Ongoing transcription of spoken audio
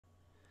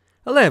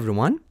Hello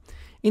everyone.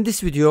 In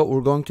this video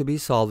we're going to be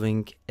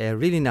solving a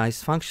really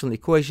nice functional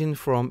equation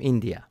from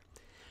India.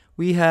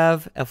 We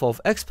have f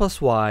of x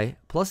plus y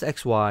plus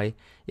xy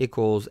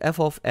equals f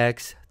of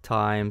x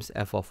times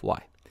f of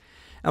y.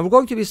 And we're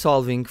going to be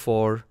solving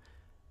for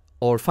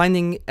or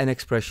finding an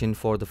expression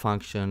for the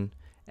function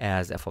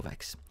as f of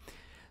x.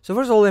 So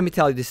first of all, let me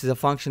tell you, this is a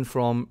function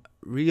from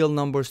real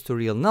numbers to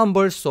real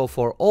numbers. So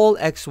for all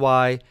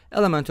xy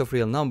element of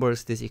real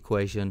numbers, this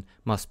equation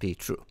must be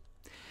true.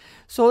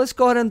 So let's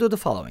go ahead and do the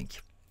following.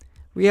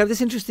 We have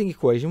this interesting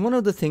equation. One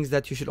of the things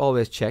that you should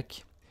always check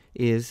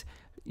is,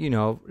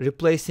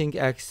 replacing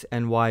x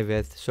and y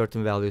with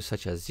certain values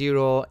such as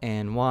 0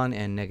 and 1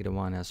 and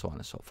 -1 and so on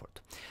and so forth.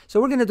 So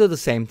we're going to do the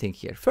same thing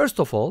here. First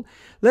of all,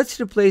 let's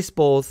replace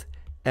both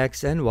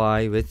x and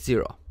y with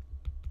 0.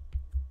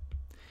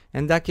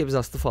 And that gives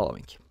us the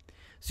following.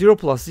 0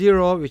 plus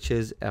 0, which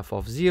is f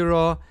of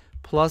 0,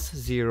 plus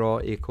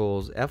 0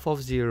 equals f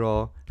of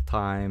 0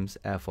 times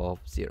f of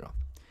 0.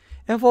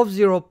 F of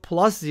 0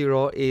 plus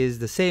 0 is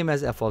the same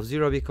as f of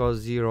 0 because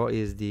 0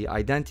 is the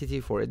identity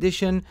for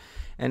addition,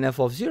 and f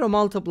of 0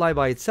 multiplied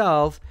by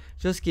itself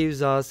just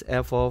gives us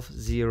f of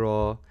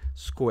 0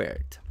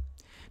 squared.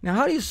 Now,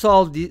 how do you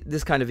solve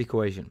this kind of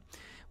equation?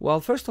 Well,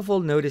 first of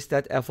all, notice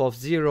that f of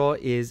 0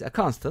 is a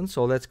constant,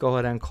 so let's go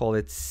ahead and call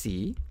it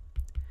c.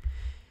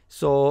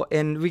 So,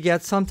 and we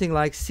get something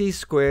like c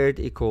squared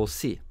equals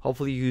c.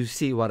 Hopefully you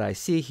see what I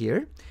see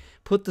here.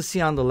 Put the c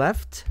on the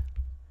left,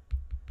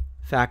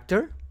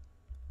 factor,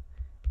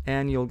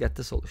 and you'll get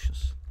the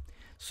solutions.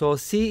 So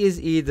c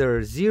is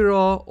either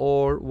 0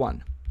 or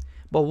 1.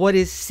 But what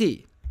is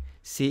c?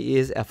 c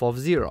is f of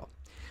 0.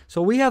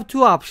 So we have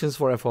two options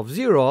for f of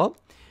 0,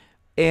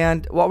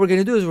 and what we're going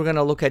to do is we're going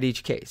to look at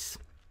each case.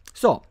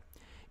 So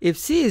if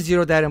c is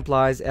 0, that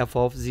implies f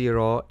of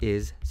 0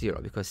 is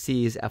 0 because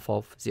c is f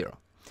of 0.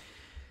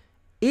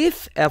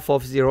 If f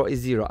of 0 is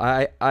 0,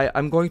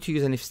 I'm going to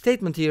use an if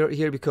statement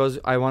here because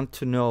I want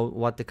to know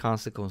what the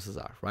consequences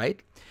are,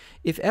 right?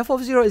 If f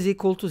of 0 is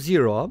equal to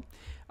 0,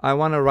 I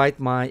want to write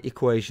my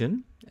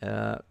equation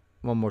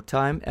one more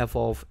time. F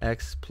of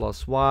x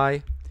plus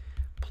y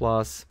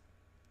plus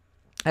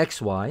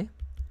xy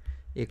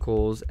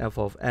equals f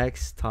of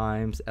x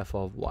times f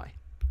of y.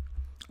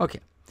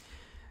 Okay.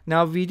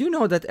 Now we do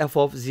know that f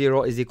of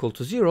 0 is equal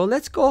to 0.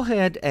 Let's go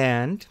ahead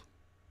and,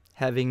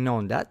 having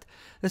known that,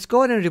 let's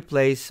go ahead and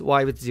replace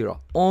y with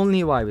 0.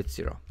 Only y with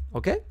 0.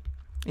 Okay?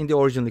 In the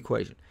original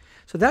equation.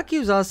 So that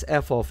gives us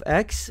f of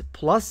x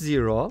plus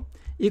 0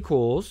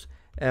 equals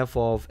f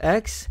of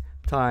x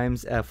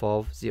times f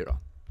of 0.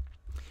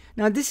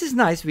 Now this is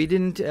nice. We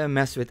didn't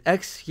mess with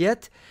x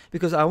yet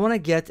because I want to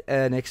get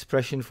an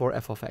expression for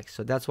f of x.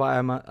 So that's why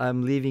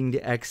I'm leaving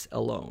the x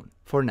alone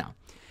for now.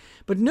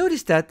 But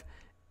notice that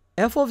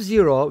f of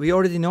 0, we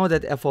already know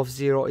that f of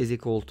 0 is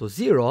equal to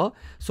 0.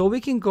 So we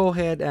can go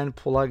ahead and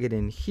plug it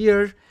in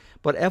here.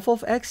 But f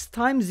of x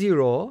times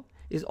 0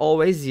 is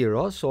always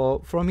 0.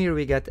 So from here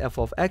we get f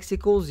of x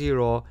equals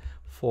 0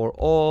 for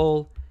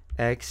all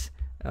x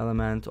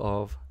element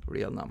of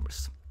real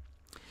numbers.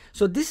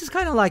 So this is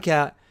kind of like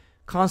a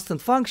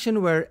constant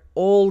function where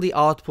all the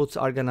outputs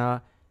are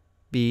gonna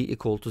be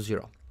equal to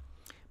 0.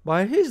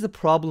 But here's the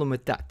problem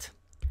with that.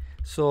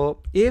 So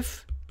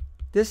if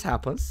this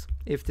happens,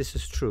 if this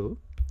is true,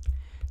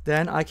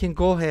 then I can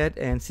go ahead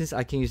and, since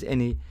I can use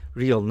any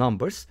real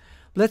numbers,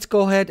 let's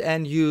go ahead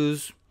and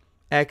use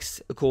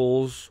x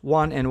equals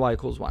 1 and y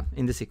equals 1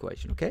 in this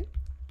equation, okay?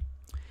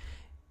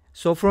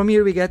 So from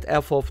here we get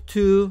f of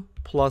 2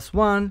 plus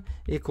 1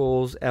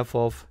 equals f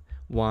of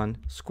 1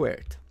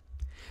 squared.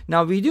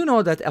 Now we do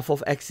know that f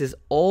of x is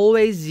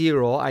always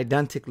 0,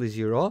 identically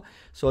 0.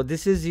 So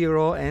this is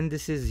 0 and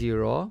this is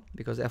 0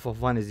 because f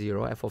of 1 is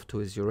 0, f of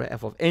 2 is 0,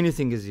 f of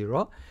anything is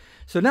 0.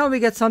 So now we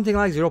get something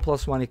like 0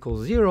 plus 1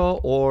 equals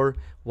 0 or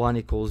 1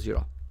 equals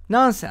 0.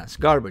 Nonsense,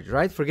 garbage,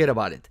 right? Forget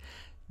about it.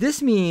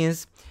 This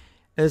means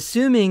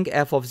assuming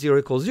f of 0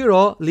 equals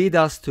 0 lead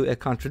us to a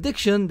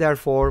contradiction.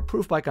 Therefore,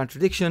 proof by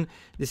contradiction,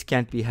 this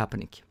can't be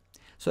happening.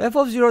 So f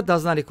of 0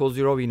 does not equal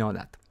 0, we know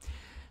that.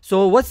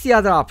 So what's the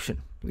other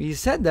option? We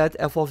said that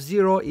f of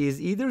 0 is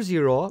either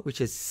 0,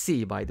 which is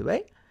c by the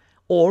way,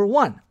 or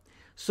 1.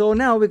 So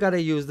now we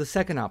gotta use the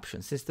second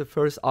option since the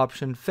first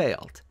option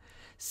failed.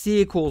 c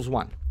equals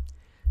 1.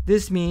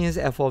 This means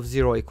f of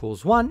 0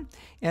 equals 1,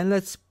 and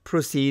let's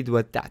proceed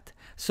with that.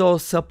 So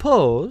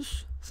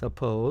suppose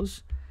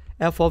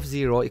f of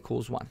 0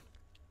 equals 1.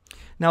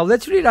 Now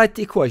let's rewrite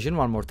the equation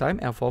one more time.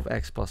 F of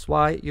x plus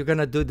y. You're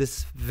gonna do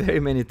this very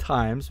many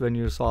times when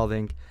you're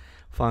solving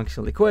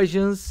functional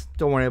equations.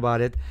 Don't worry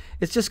about it.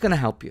 It's just gonna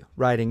help you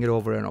writing it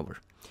over and over.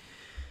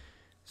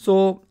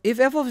 So if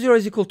f of 0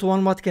 is equal to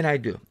 1, what can I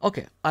do?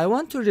 Okay, I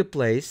want to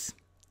replace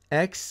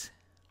x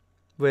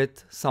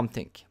with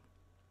something.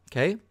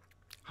 Okay,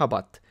 how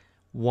about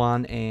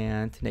 1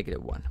 and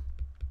 -1?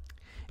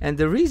 And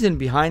the reason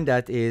behind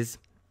that is,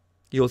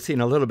 you'll see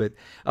in a little bit,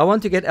 I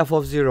want to get f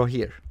of 0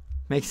 here.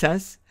 Make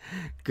sense?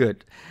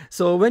 Good.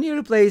 So when you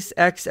replace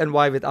x and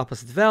y with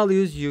opposite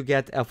values, you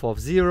get f of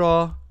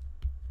 0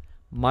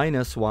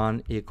 minus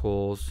 1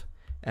 equals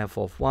f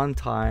of 1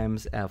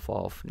 times f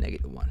of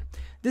negative 1.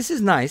 This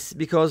is nice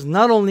because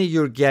not only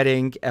you're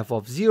getting f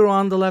of 0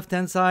 on the left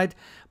hand side,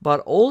 but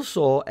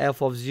also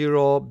f of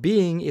 0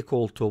 being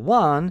equal to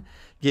 1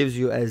 gives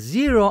you a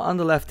 0 on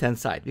the left hand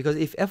side, because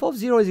if f of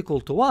 0 is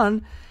equal to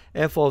 1,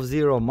 f of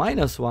 0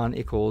 minus 1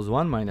 equals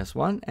 1 minus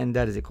 1, and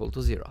that is equal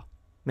to 0.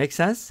 Make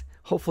sense?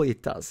 Hopefully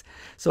it does.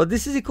 So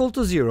this is equal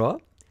to 0.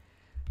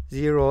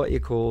 0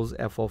 equals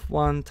f of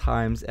 1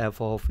 times f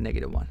of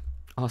negative 1.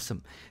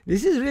 Awesome.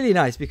 This is really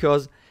nice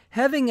because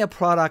having a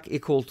product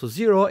equal to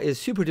 0 is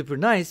super duper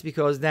nice,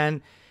 because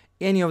then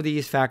any of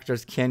these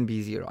factors can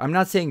be 0. I'm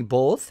not saying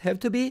both have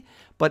to be,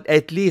 but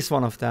at least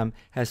one of them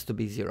has to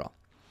be 0,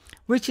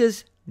 which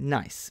is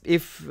nice.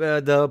 If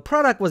the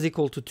product was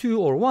equal to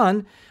 2 or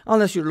 1,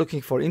 unless you're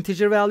looking for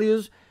integer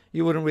values,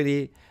 you wouldn't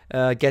really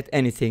get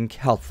anything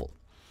helpful.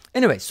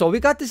 Anyway, so we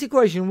got this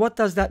equation. What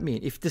does that mean?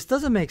 If this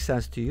doesn't make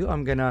sense to you,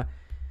 I'm gonna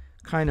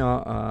kind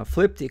of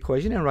flip the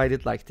equation and write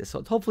it like this.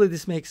 So hopefully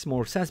this makes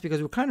more sense,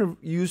 because we're kind of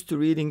used to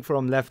reading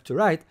from left to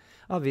right.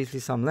 Obviously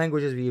some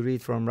languages we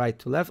read from right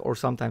to left, or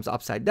sometimes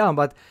upside down,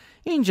 but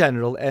in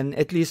general, and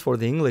at least for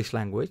the English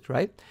language,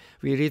 right,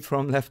 we read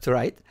from left to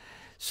right.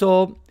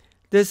 So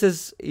this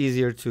is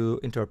easier to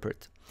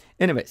interpret.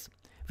 Anyways,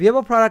 we have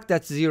a product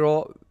that's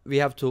 0. We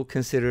have to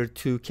consider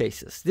two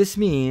cases. This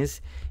means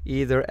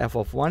either f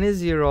of 1 is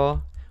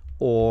 0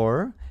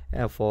 or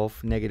f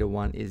of negative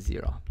 1 is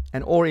 0.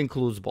 And or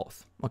includes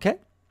both. Okay?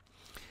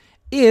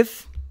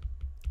 If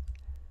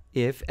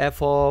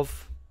f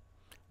of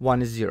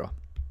 1 is 0.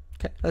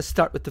 Okay, let's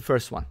start with the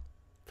first one.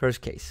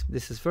 First case.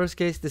 This is first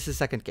case, this is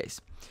second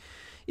case.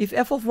 If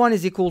f of 1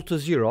 is equal to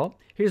 0,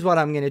 here's what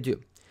I'm going to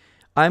do.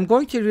 I'm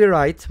going to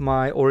rewrite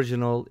my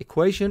original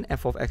equation,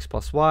 f of x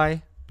plus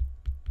y.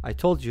 I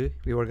told you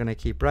we were going to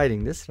keep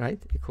writing this, right?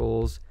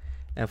 Equals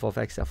f of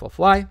x, f of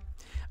y.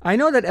 I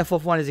know that f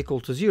of 1 is equal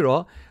to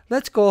 0.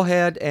 Let's go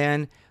ahead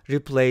and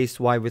replace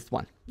y with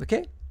 1.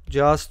 Okay?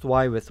 Just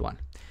y with 1.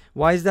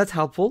 Why is that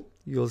helpful?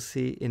 You'll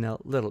see in a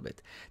little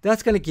bit.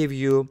 That's going to give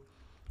you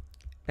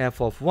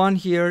f of 1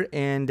 here,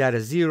 and that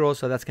is 0,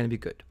 so that's going to be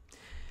good.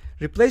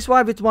 Replace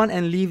y with 1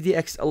 and leave the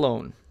x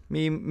alone,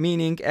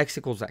 meaning x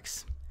equals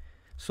x.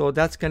 So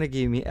that's going to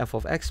give me f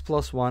of x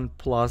plus 1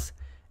 plus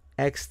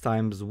x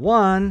times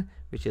 1,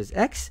 which is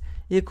x,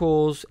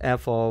 equals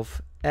f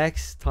of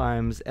x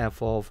times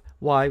f of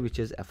y, which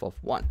is f of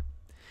 1.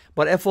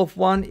 But f of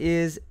 1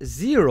 is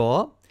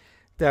 0,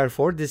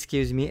 therefore this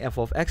gives me f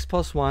of x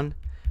plus 1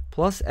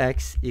 plus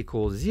x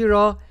equals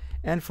 0,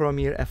 and from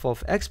here f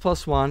of x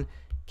plus 1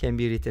 can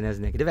be written as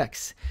negative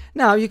x.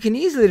 Now you can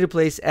easily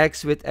replace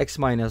x with x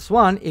minus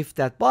 1. If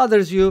that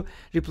bothers you,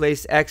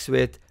 replace x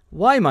with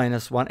y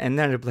minus 1 and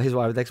then replace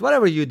y with x,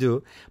 whatever you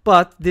do.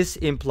 But this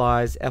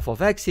implies f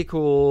of x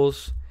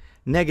equals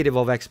negative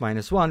of x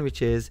minus 1,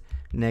 which is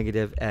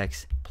negative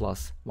x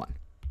plus 1.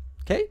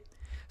 Okay,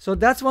 so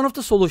that's one of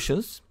the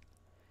solutions.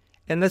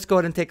 And let's go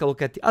ahead and take a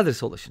look at the other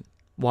solution.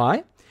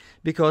 Why?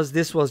 Because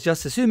this was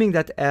just assuming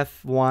that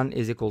f1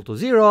 is equal to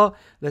 0.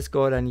 Let's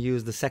go ahead and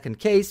use the second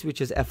case,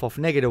 which is f of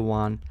negative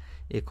 1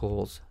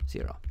 equals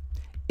 0.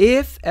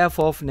 If f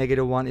of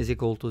negative 1 is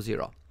equal to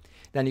 0,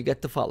 then you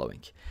get the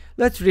following.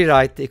 Let's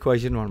rewrite the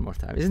equation one more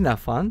time. Isn't that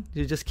fun?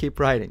 You just keep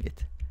writing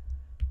it.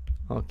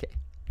 Okay.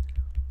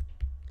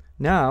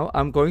 Now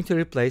I'm going to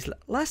replace,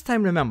 last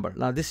time remember,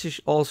 now this should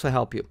also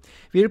help you.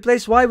 We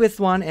replaced y with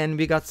 1 and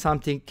we got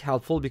something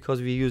helpful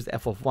because we used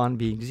f of 1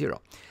 being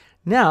 0.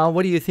 Now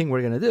what do you think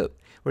we're going to do?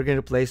 We're going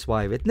to replace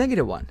y with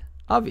negative 1.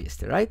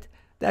 Obviously, right?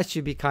 That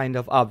should be kind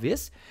of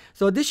obvious.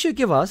 So this should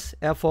give us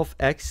f of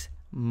x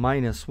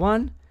minus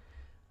 1.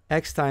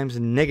 X times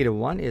negative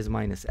 1 is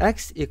minus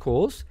x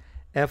equals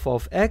f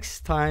of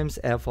x times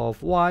f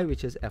of y,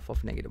 which is f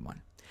of negative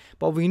 1.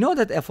 But we know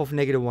that f of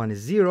negative 1 is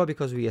 0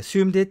 because we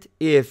assumed it.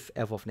 If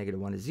f of negative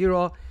 1 is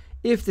 0,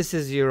 if this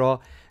is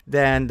 0,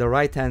 then the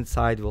right hand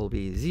side will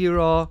be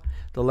 0,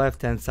 the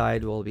left hand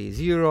side will be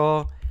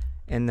 0,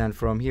 and then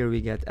from here we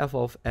get f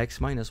of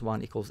x minus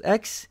 1 equals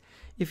x.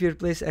 If you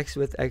replace x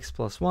with x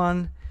plus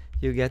 1,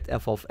 you get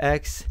f of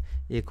x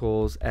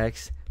equals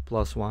x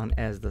plus 1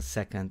 as the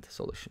second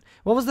solution.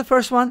 What was the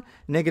first one?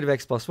 Negative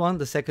x plus 1.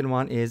 The second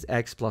one is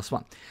x plus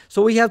 1.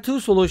 So we have two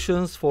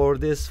solutions for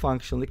this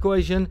functional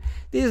equation.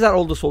 These are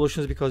all the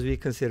solutions because we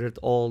considered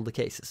all the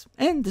cases.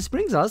 And this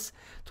brings us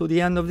to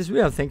the end of this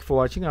video. Thank you for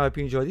watching. I hope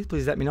you enjoyed it.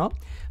 Please let me know.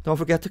 Don't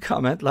forget to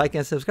comment, like,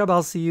 and subscribe.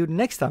 I'll see you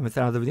next time with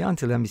another video.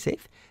 Until then, be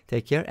safe,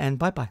 take care, and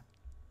bye-bye.